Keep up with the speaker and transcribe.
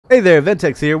Hey there,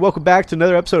 Ventex here. Welcome back to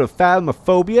another episode of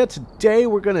Phasmophobia. Today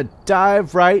we're going to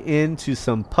dive right into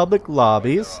some public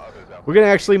lobbies. We're going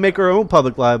to actually make our own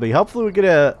public lobby. Hopefully we get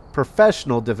a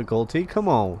professional difficulty. Come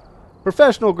on.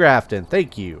 Professional Grafton.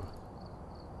 Thank you.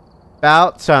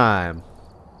 About time.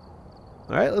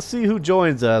 Alright, let's see who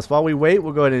joins us. While we wait,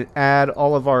 we'll go ahead and add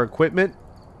all of our equipment.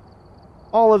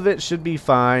 All of it should be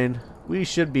fine. We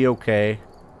should be okay.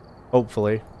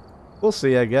 Hopefully. We'll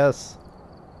see, I guess.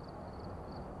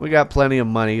 We got plenty of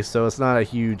money, so it's not a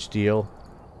huge deal.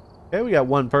 Okay, we got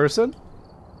one person.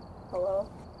 Hello?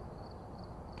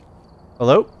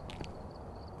 Hello?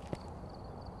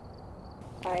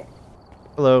 Hi.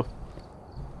 Hello.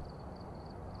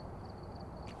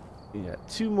 We got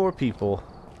two more people.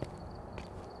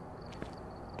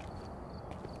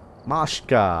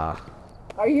 Mashka.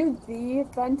 Are you the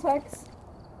Ventex?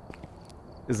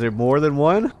 Is there more than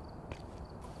one?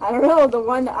 I don't know, the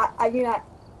one,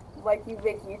 like you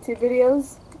make YouTube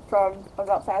videos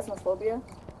about Phasmophobia?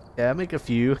 Yeah, I make a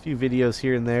few videos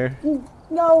here and there.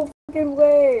 No fucking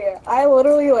way! I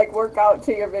literally like work out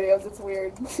to your videos, it's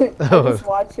weird. I just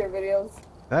watch your videos.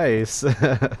 Nice.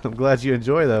 I'm glad you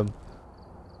enjoy them.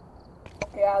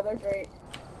 Yeah, they're great.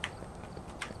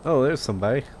 Oh, there's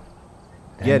somebody.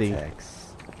 Yeti.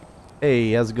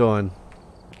 Hey, how's it going?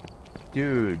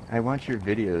 Dude, I watch your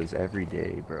videos every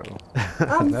day, bro.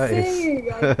 I'm Nice. saying,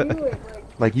 I do it,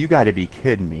 Like, you gotta be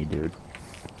kidding me, dude.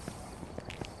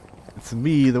 It's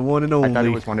me, the one and only. I thought it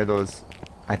was one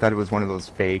of those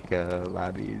fake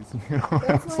lobbies. You know?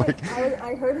 That's why like,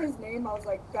 I heard his name, I was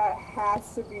like, that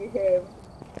has to be him.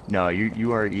 no,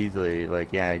 you are easily, like,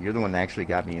 yeah, you're the one that actually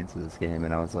got me into this game,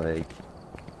 and I was like,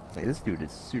 this dude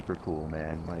is super cool,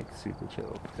 man. Like, super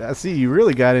chill. I see you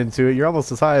really got into it. You're almost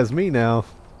as high as me now.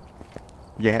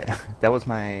 Yeah, that was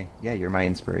my, yeah, you're my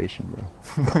inspiration, bro.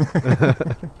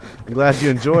 I'm glad you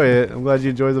enjoy it. I'm glad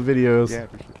you enjoy the videos. Yeah,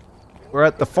 for sure. We're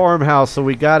at the farmhouse, so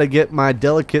we gotta get my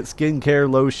delicate skincare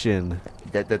lotion.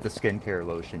 The skincare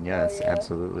lotion, yes, Oh, yeah.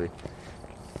 absolutely.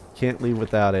 Can't leave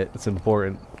without it. It's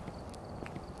important.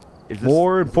 Is this,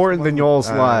 More is this important one, than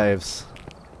y'all's lives.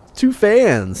 Two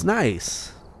fans.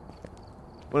 Nice.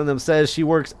 One of them says she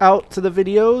works out to the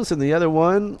videos, and the other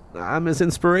one, I'm his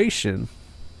inspiration.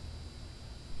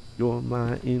 You're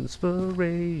my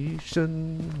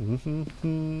inspiration.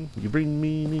 You bring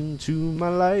meaning to my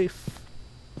life.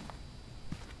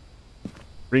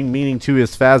 Bring meaning to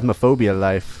his Phasmophobia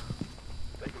life.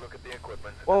 Take a look at the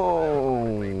equipment.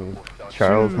 Whoa.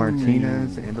 Charles Shoot.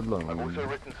 Martinez and alone. Also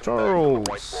written some Charles.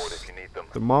 notes on the whiteboard if you need them.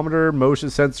 Thermometer, motion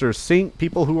sensor, sync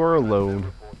people who are alone.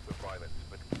 Reports of violence,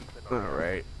 but keep an eye on it.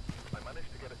 Alright. I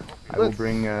managed to get a copy I will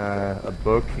bring a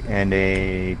book and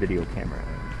a video camera.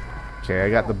 Okay,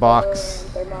 I got the box.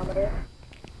 Thermometer.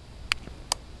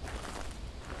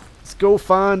 Let's go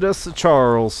find us a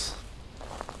Charles.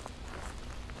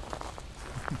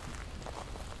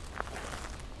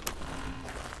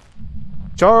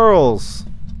 Charles!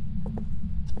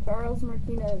 Charles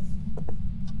Martinez.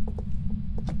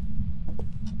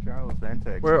 Charles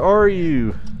Ventex. Where are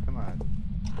you? Come on.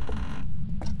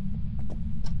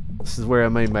 This is where I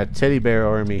made my teddy bear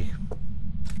army.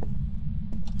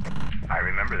 I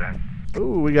remember that.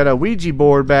 Ooh, we got a Ouija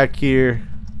board back here.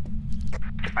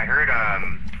 I heard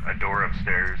a door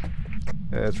upstairs.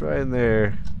 That's right in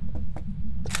there.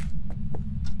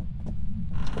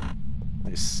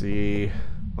 Let's see.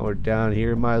 While we're down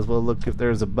here, might as well look if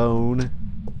there's a bone.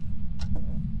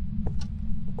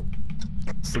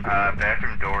 Let's look at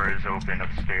Bathroom door is open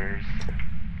upstairs.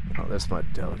 oh, that's my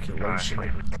delicate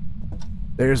lotion.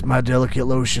 There's my delicate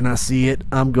lotion. I see it.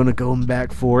 I'm gonna go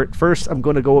back for it. First, I'm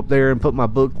gonna go up there and put my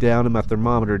book down and my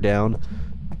thermometer down.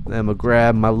 Then I'm gonna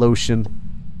grab my lotion.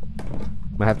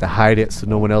 I'm gonna have to hide it so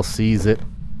no one else sees it.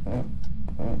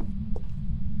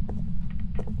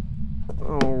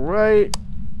 Alright.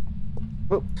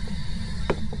 Oh.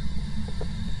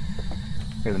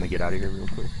 Here, let me get out of here real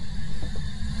quick.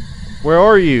 Where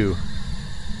are you?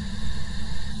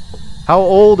 How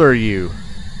old are you?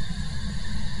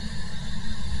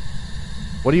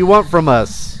 What do you want from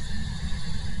us?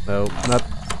 No, not.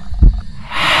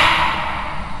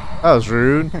 That was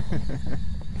rude.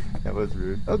 That was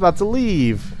rude. I was about to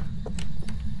leave.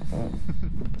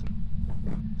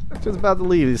 I was about to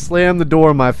leave. He slammed the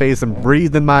door in my face and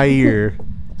breathed in my ear.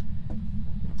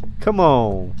 Come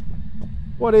on.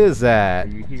 What is Are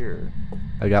that? you here?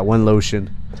 I got one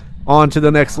lotion. On to the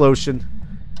next lotion.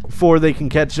 Before they can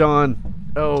catch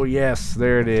on. Oh, yes.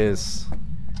 There it is.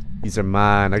 These are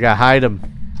mine. I gotta hide them.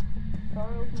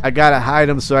 I gotta hide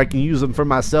them so I can use them for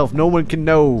myself. No one can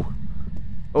know.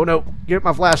 Oh no, get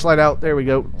my flashlight out. There we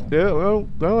go. Yeah, well,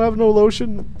 I don't have no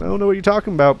lotion. I don't know what you're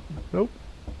talking about. Nope.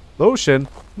 Lotion?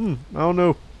 I don't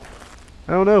know.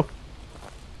 I don't know.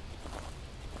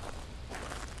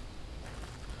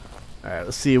 Alright,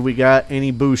 let's see if we got any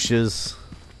bushes.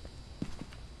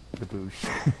 The bush.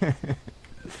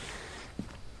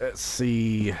 Let's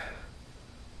see.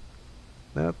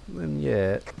 Nothing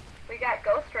yet. We got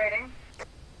ghost writing.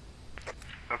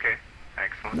 Okay,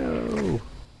 excellent. No.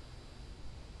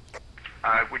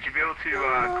 Would you be able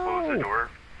to close the door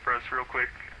for us real quick?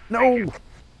 No.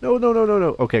 No, no, no, no,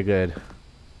 no. Okay, good.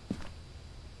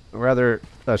 I'd rather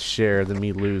us share than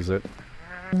me lose it.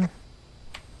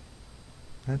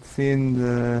 That's in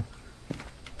the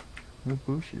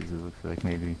bushes, it looks like,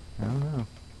 maybe. I don't know.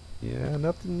 Yeah,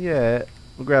 nothing yet.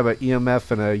 We'll grab an EMF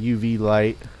and a UV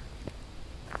light.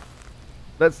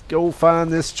 Let's go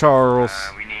find this Charles.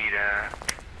 We need,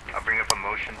 I'll bring up a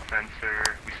motion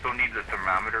sensor. We still need the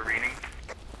thermometer reading.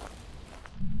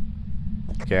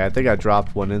 Okay, I think I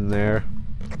dropped one in there.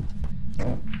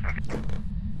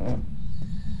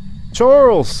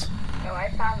 Charles! Oh, I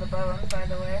found the bones, by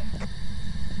the way.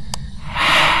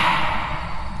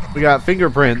 We got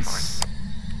fingerprints.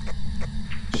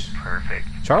 Perfect.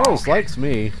 Charles Okay. likes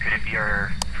me. Could it be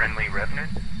our friendly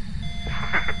revenant?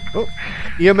 Oh,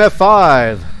 EMF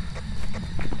 5.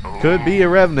 Oh. Could be a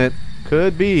revenant.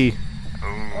 Could be. Oh.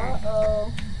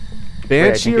 Uh-oh.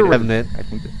 Banshee or Wait, I think it is. revenant. I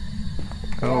think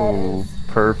oh,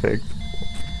 perfect.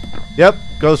 Yep,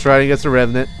 ghost riding. It's a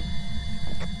revenant.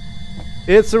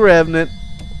 It's a revenant.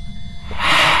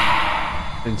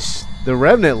 And the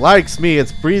revenant likes me.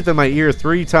 It's breathed in my ear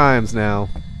 3 times now.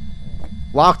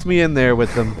 Locked me in there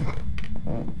with them.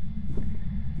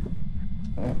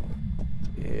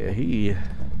 Yeah,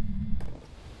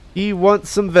 he wants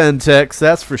some Ventex,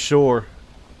 that's for sure.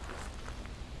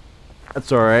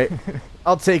 That's alright.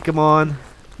 I'll take him on. I'm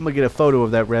gonna get a photo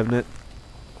of that revenant.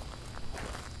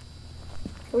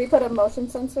 Can we put a motion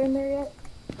sensor in there yet?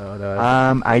 Oh,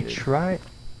 no, I tried.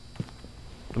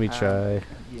 let me try.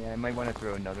 Yeah, I might want to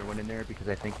throw another one in there because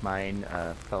I think mine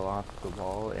fell off the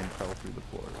wall and fell through the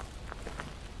floor.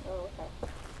 Oh,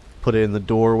 okay. Put it in the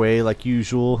doorway like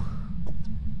usual.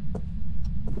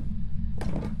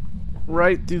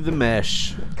 Right through the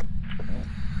mesh.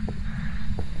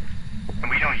 And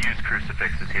we don't use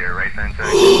crucifixes here, right, Ventex?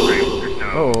 Right? There's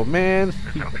no, Oh man,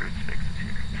 there's no crucifixes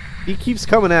here. he keeps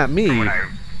coming at me. When I...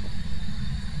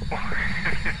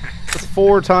 That's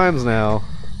 4 times now.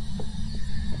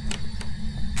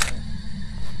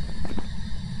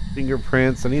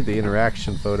 Fingerprints. I need the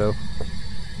interaction photo.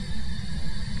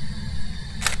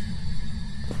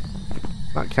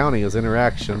 Not counting as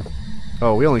interaction.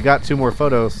 Oh, we only got 2 more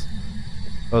photos.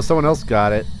 Oh, someone else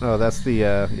got it. Oh, that's the,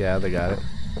 yeah, they got it.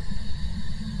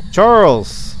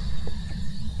 Charles!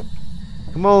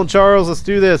 Come on, Charles, let's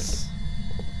do this.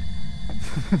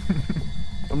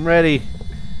 I'm ready.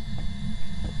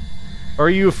 Are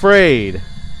you afraid?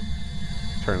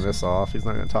 Turn this off. He's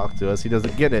not going to talk to us. He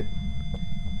doesn't get it.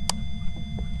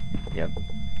 Yep.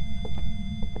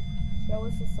 Show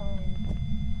us a sign.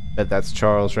 Bet that's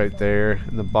Charles right there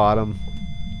in the bottom.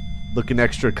 Looking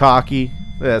extra cocky.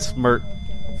 Look at that smirk.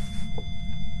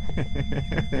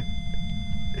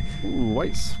 Ooh,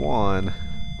 white swan.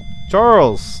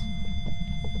 Charles!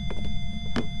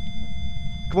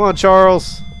 Come on,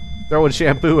 Charles. Throwing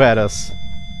shampoo at us.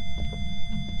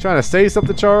 Trying to say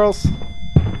something, Charles?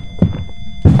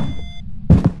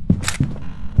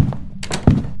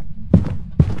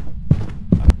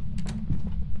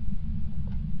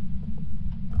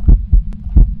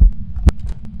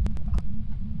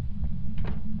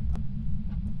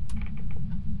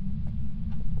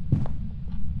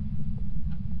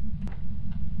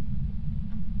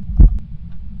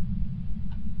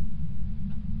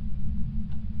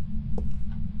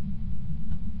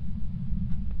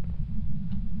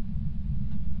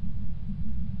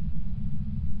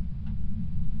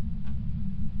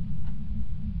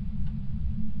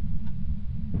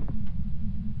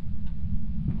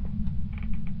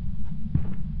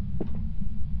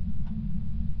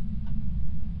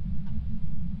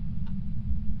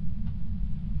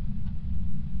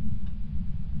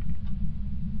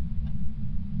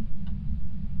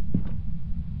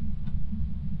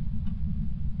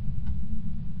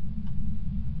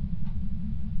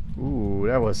 Ooh,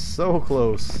 that was so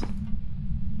close.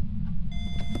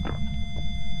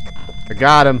 I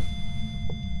got him.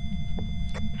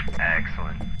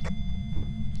 Excellent.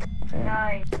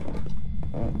 Nice.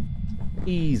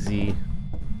 Easy.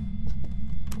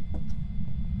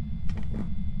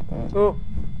 Oh.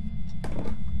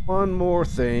 One more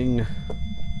thing.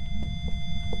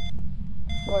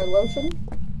 More lotion?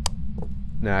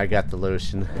 Nah, I got the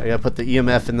lotion. I gotta put the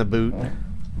EMF in the boot.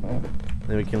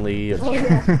 Then we can leave. Oh,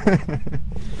 yeah.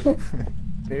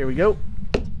 Here we go.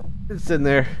 It's in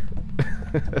there.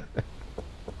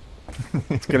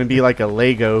 It's gonna be like a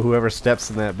Lego, whoever steps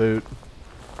in that boot.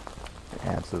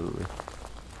 Absolutely.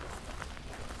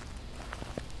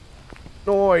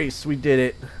 Nice, we did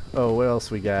it. Oh, what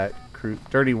else we got?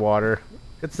 Dirty water.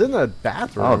 It's in the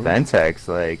bathroom. Oh, Ventex,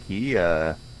 like he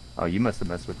oh, you must have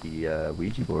messed with the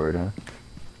Ouija board, huh?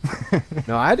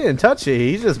 No, I didn't touch it.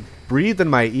 He just breathed in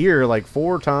my ear like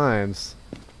 4 times.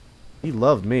 He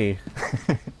loved me.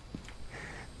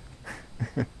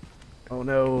 Oh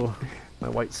no, my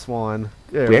white swan.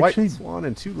 Yeah, white swan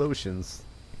and 2 lotions.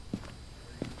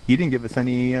 He didn't give us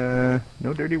any no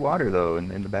dirty water though in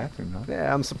the bathroom, huh?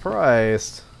 Yeah, I'm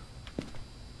surprised.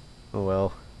 Oh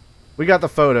well. We got the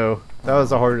photo. That was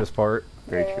the hardest part.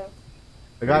 Very true.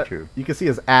 Very true. You can see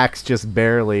his axe just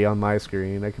barely on my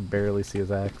screen. I can barely see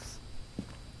his axe.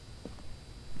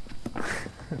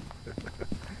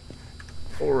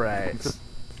 Alright.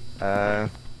 Did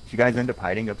you guys end up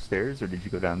hiding upstairs or did you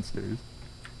go downstairs?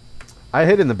 I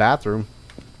hid in the bathroom.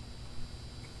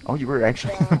 Oh, you were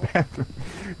actually in the bathroom.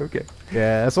 Okay.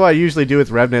 Yeah, that's what I usually do with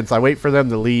revenants. I wait for them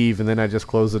to leave and then I just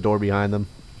close the door behind them.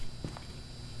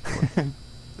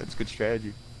 That's good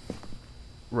strategy.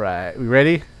 Right. We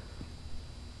ready?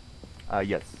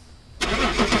 Yes.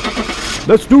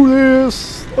 Let's do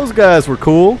this! Those guys were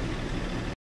cool.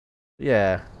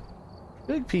 Yeah.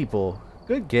 Good people.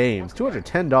 Good games.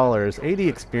 $210. 80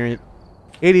 experience.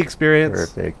 80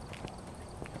 experience. Perfect.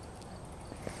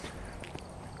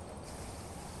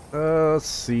 Let's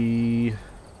see.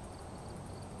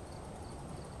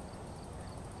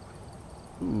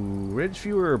 Ooh,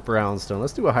 Ridgeview or Brownstone?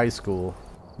 Let's do a high school.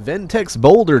 Ventex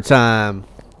Boulder time.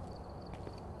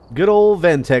 Good old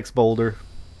Ventex Boulder.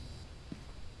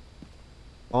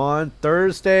 On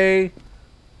Thursday,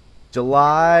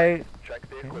 July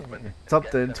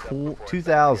something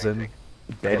 2000.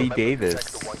 Betty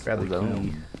Davis. Grab the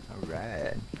key.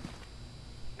 Alright.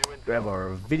 Grab our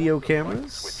video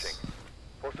cameras.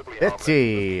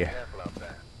 Betty.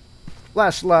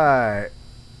 Flashlight.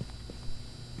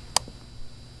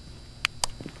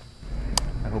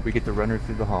 I hope we get to run her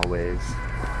through the hallways.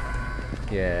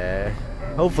 Yeah.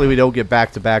 Hopefully we don't get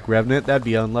back-to-back Revenant. That'd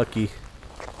be unlucky.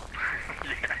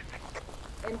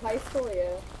 In high school,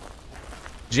 yeah.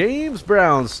 James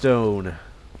Brownstone.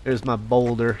 There's my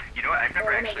boulder. You know what? I've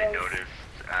never actually noticed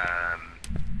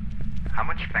how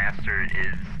much faster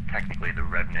is technically the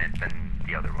Revenant than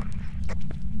the other ones.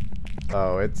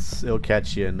 Oh, it'll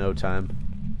catch you in no time.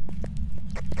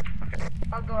 Okay.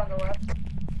 I'll go on the left.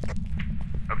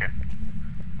 Okay.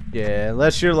 Yeah,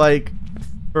 unless you're like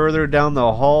further down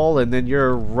the hall and then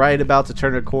you're right about to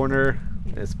turn a corner,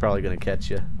 it's probably gonna catch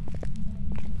you.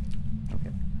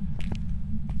 Okay.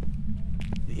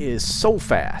 It is so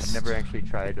fast. I've never actually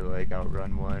tried to like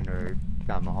outrun one or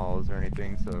down the halls or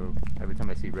anything, so every time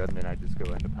I see Revenant I just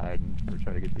go end up hiding or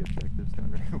try to get the objectives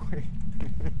done right away.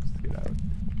 Just get out.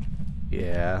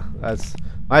 Yeah, that's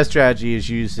my strategy is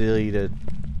usually to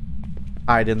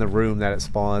hide in the room that it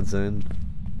spawns in.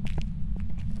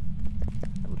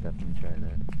 I will definitely try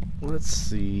that. Let's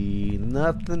see,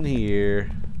 nothing here.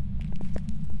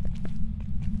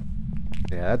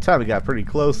 Yeah, that time it got pretty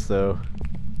close though.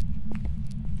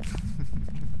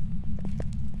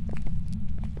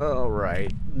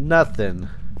 Alright, nothing.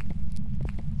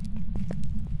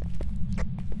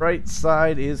 Right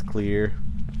side is clear.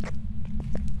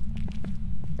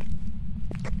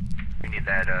 We need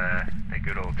that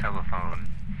good old telephone.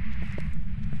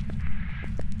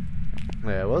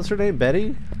 Yeah, what was her name?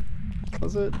 Betty?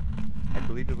 Was it? I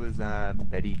believe it was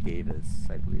Betty Davis,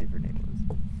 I believe her name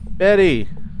was. Betty!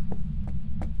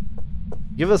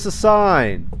 Give us a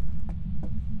sign!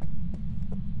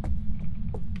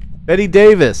 Betty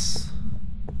Davis!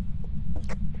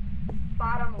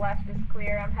 Bottom left is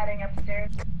clear. I'm heading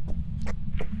upstairs.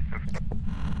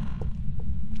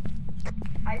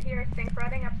 I hear a sync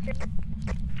running upstairs.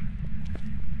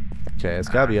 Okay, it's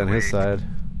gotta be on his side.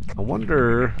 I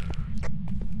wonder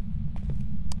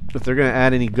if they're gonna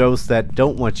add any ghosts that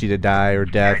don't want you to die or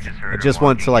death. I just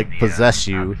want to like possess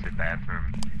you.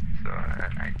 Bathroom. So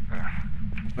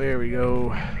There we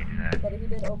go. But he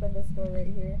did open this door right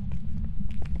here.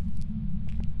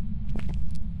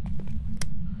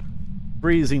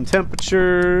 Freezing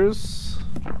temperatures.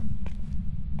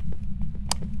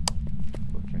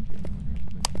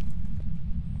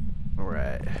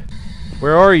 Alright.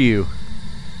 Where are you?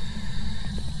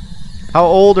 How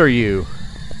old are you?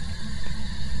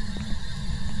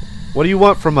 What do you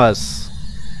want from us?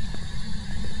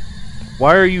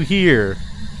 Why are you here?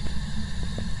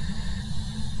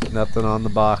 Nothing on the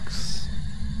box.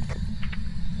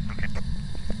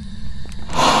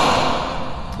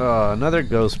 Oh, another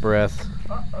ghost breath.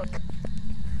 Uh-oh.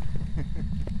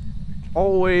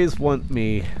 Always want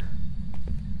me.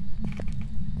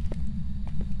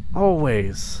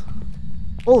 Always.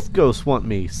 Both ghosts want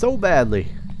me so badly.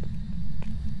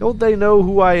 Don't they know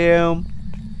who I am?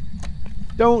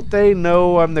 Don't they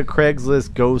know I'm the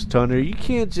Craigslist ghost hunter? You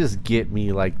can't just get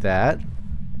me like that.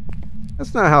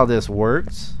 That's not how this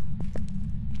works.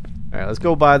 Alright, let's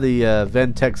go by the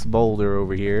Ventex boulder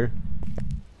over here.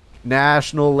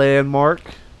 National landmark.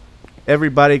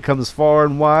 Everybody comes far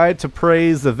and wide to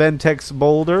praise the Ventex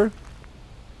boulder.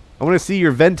 I want to see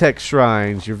your Ventex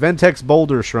shrines, your Ventex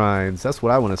boulder shrines. That's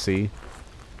what I want to see.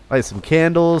 Light some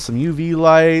candles, some UV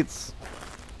lights.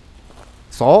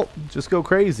 Salt, just go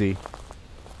crazy.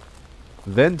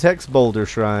 Ventex boulder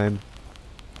shrine.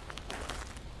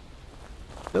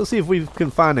 Let's see if we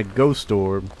can find a ghost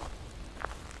orb.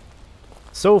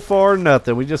 So far,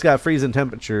 nothing. We just got freezing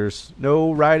temperatures.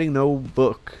 No writing, no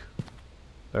book.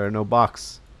 Or no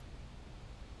box.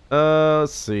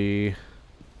 Let's see.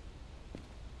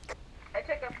 I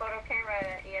took a photo camera and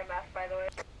an EMF, by the way.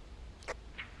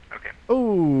 Okay.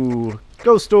 Oh,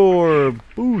 ghost orb.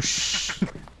 Boosh.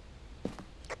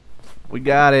 We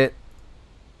got it.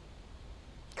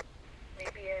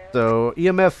 Maybe So,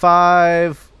 EMF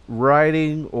 5,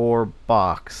 writing, or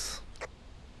box.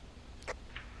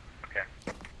 Okay.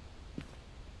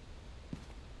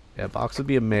 Yeah, box would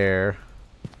be a mare.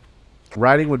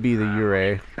 Writing would be the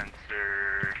Ure.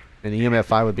 Sensor. And EMF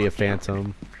 5 would be a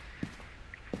phantom.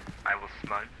 I will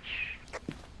smudge.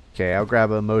 Okay, I'll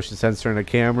grab a motion sensor and a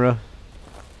camera.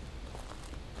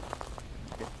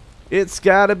 It's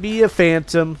gotta be a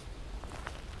phantom.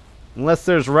 Unless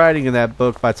there's writing in that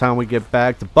book by the time we get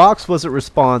back. The box wasn't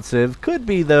responsive. Could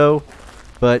be, though.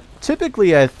 But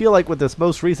typically, I feel like with this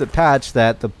most recent patch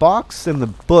that the box and the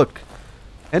book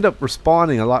end up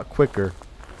responding a lot quicker.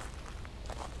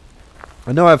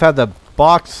 I know I've had the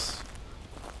box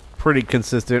pretty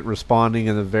consistent responding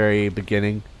in the very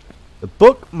beginning. The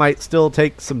book might still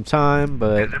take some time,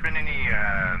 but Has there been any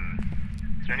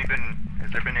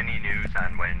news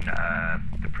on when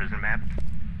the prison map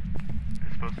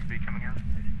is supposed to be coming out?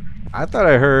 I thought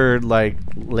I heard like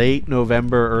late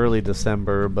November, early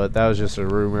December, but that was just a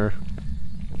rumor.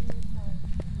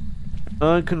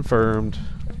 Unconfirmed.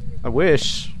 I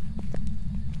wish.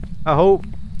 I hope.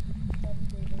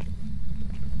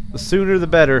 The sooner the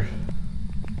better.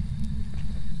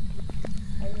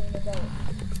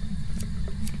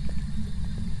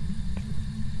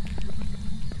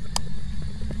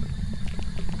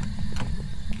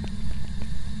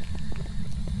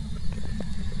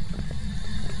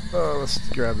 Oh, let's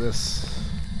grab this.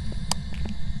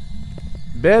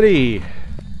 Betty!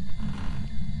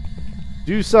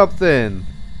 Do something!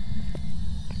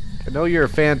 I know you're a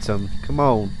phantom. Come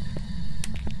on.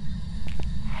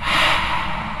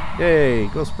 Yay,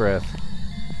 ghost breath.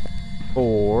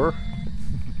 4.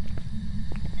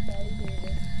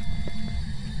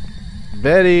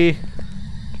 Betty!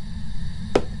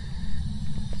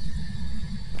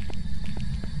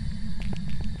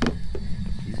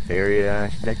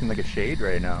 She's acting like a shade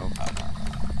right now.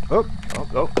 Oh!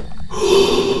 Oh.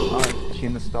 She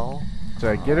in the stall? Did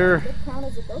I get her? It count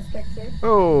as a ghost picture.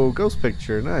 Oh, ghost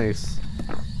picture. Nice.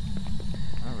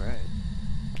 Alright.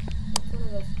 It's one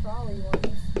of those crawly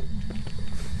ones.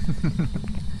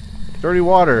 Dirty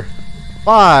water.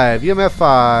 5. EMF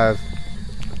 5.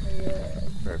 Yeah.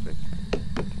 Perfect.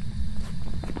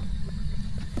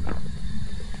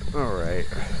 Alright.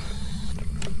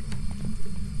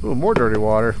 Ooh, more dirty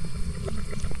water.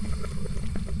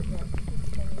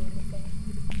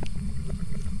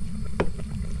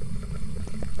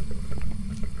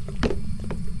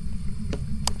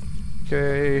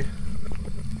 Okay.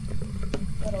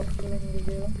 What else do we need to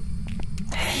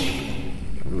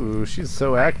do? Ooh, she's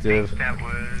so I active. think that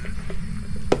was,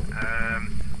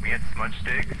 we had smudge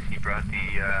sticks. He brought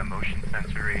the motion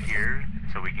sensor right here,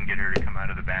 so we can get her to come out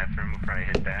of the bathroom before I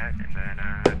hit that. And then,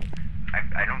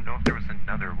 I don't know if there was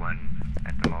another one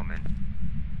at the moment.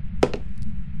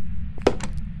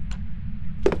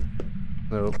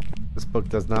 Nope. This book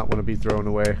does not want to be thrown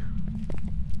away.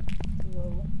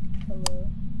 Hello. Hello.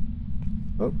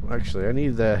 Oh, actually, I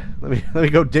need the. Let me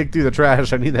go dig through the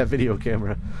trash. I need that video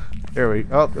camera. There we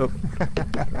go. Oh.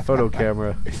 Photo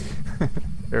camera.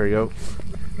 There we go.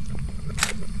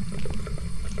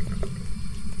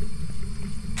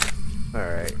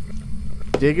 Alright.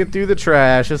 Digging through the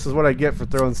trash. This is what I get for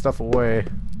throwing stuff away.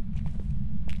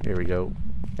 Here we go.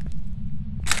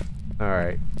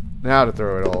 Alright. Now to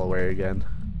throw it all away again.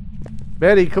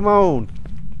 Betty, come on.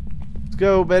 Let's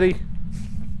go, Betty.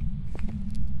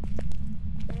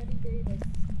 Daddy Davis.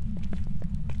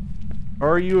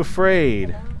 Are you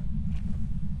afraid?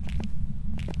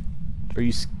 Are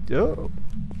you? Oh,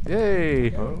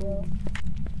 yay! Oh.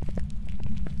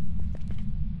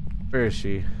 Where is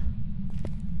she?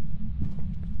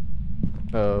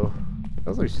 Oh,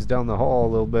 sounds like she's down the hall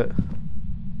a little bit.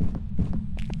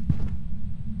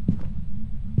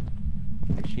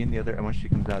 Is she in the other? I want she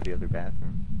comes out of the other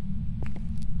bathroom.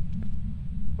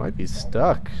 Might be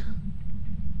stuck.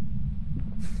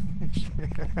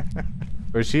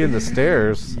 Or is she in the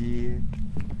stairs? Yeah.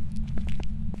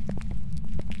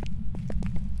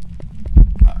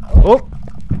 Oh!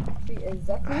 She is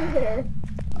definitely there.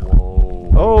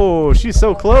 Whoa. Oh, she's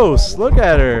so close. Look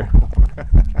at her.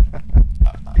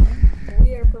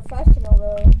 We are professional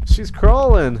though. She's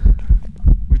crawling.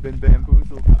 We've been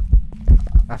bamboozled.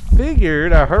 I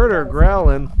figured. I heard her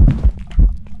growling.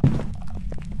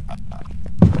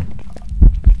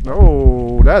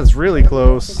 Oh, that's really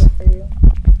close.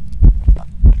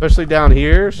 Especially down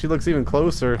here. She looks even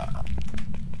closer.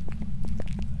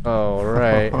 Oh,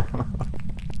 right.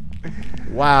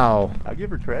 Wow. I'll give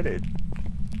her credit.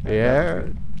 Yeah.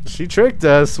 She tricked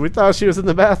us. We thought she was in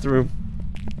the bathroom.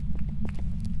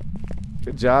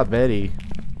 Good job, Betty.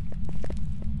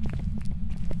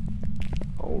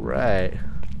 Alright.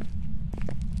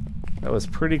 That was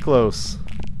pretty close.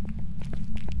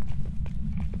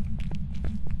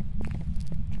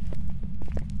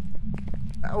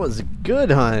 That was a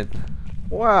good hunt.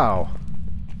 Wow.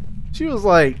 She was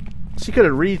like, she could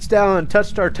have reached down and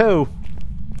touched our toe.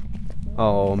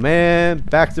 Oh man,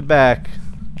 back to back.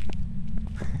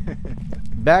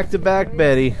 Back to back,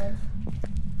 Betty.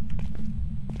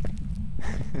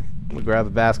 I'm gonna grab a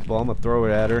basketball. I'm gonna throw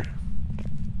it at her.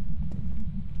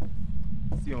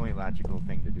 It's the only logical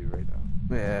thing to do right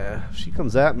now. Yeah, if she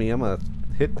comes at me, I'm gonna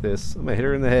hit this. I'm gonna hit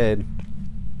her in the head.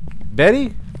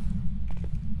 Betty?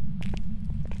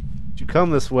 You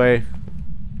come this way.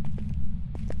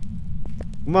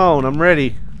 Come on, I'm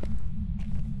ready.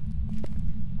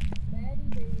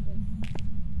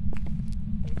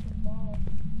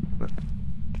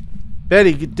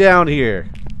 Betty, get down here.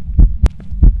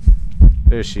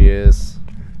 There she is.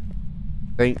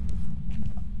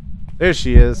 There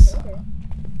she is.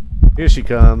 Here she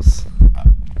comes.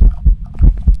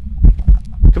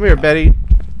 Come here, Betty.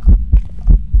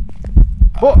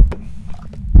 Oh.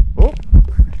 Oh.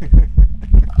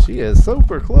 She is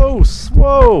super close.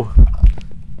 Whoa.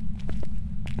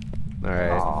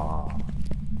 Alright. Aww.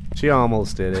 She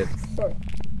almost did it.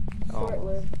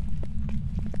 Short-lived.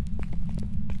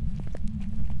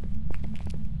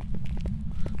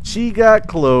 She got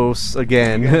close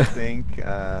again. You guys think,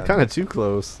 kind of too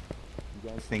close. you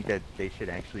guys think that they should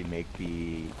actually make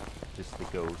just the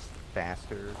ghost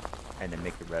faster and then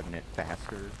make the revenant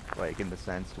faster, like in the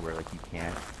sense to where like you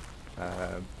can't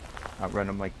outrun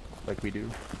them like we do,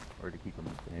 or to keep them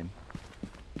the same?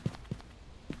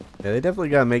 Yeah, they definitely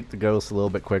gotta make the ghost a little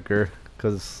bit quicker,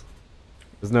 because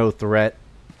there's no threat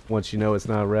once you know it's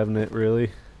not a revenant,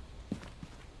 really.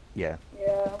 Yeah.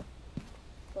 Yeah.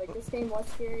 Like, this game was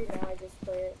scary, now I just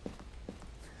play it.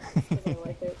 'Cause I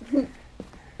like it.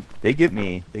 They get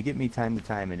me time to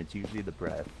time, and it's usually the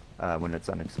breath when it's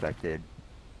unexpected.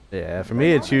 Yeah, for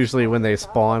me it's usually when they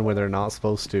spawn when they're not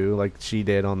supposed to, like she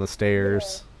did on the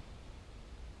stairs.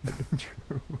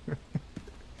 True.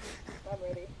 I'm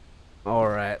ready.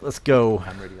 Alright, let's go.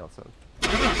 I'm ready also.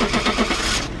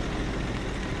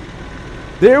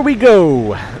 There we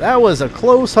go. That was a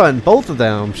close hunt, both of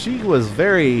them. She was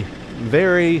very,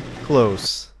 very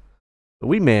close. But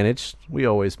we managed. We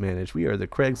always manage. We are the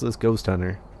Craigslist Ghost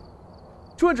Hunter.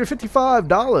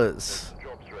 $255.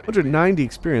 190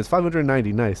 experience.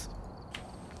 590. Nice.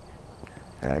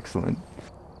 Excellent.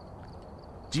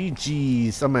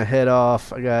 GG's. I'm gonna head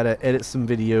off. I gotta edit some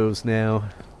videos now.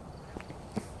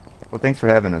 Well, thanks for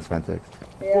having us, Fentex.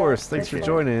 Yeah, Of course. Thanks for sure.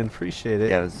 joining. Appreciate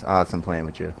it. Yeah, it was awesome playing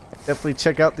with you. Definitely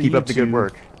check out the Keep YouTube. up the good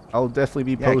work. I'll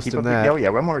definitely be Yeah, posting keep up that. Oh yeah,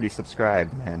 I'm already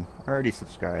subscribed, man. Already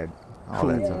subscribed. All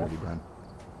that's Cool. already done.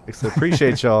 Excellent.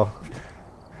 Appreciate y'all.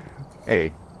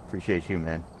 Hey, appreciate you,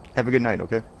 man. Have a good night,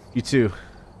 okay? You too.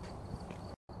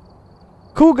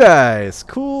 Cool guys.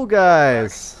 Cool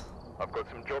guys. I've got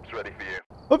some jobs ready for you.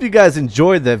 Hope you guys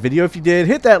enjoyed that video. If you did,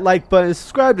 hit that like button,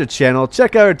 subscribe to the channel,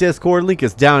 check out our Discord, link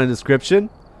is down in the description.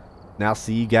 And I'll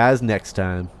see you guys next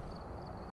time.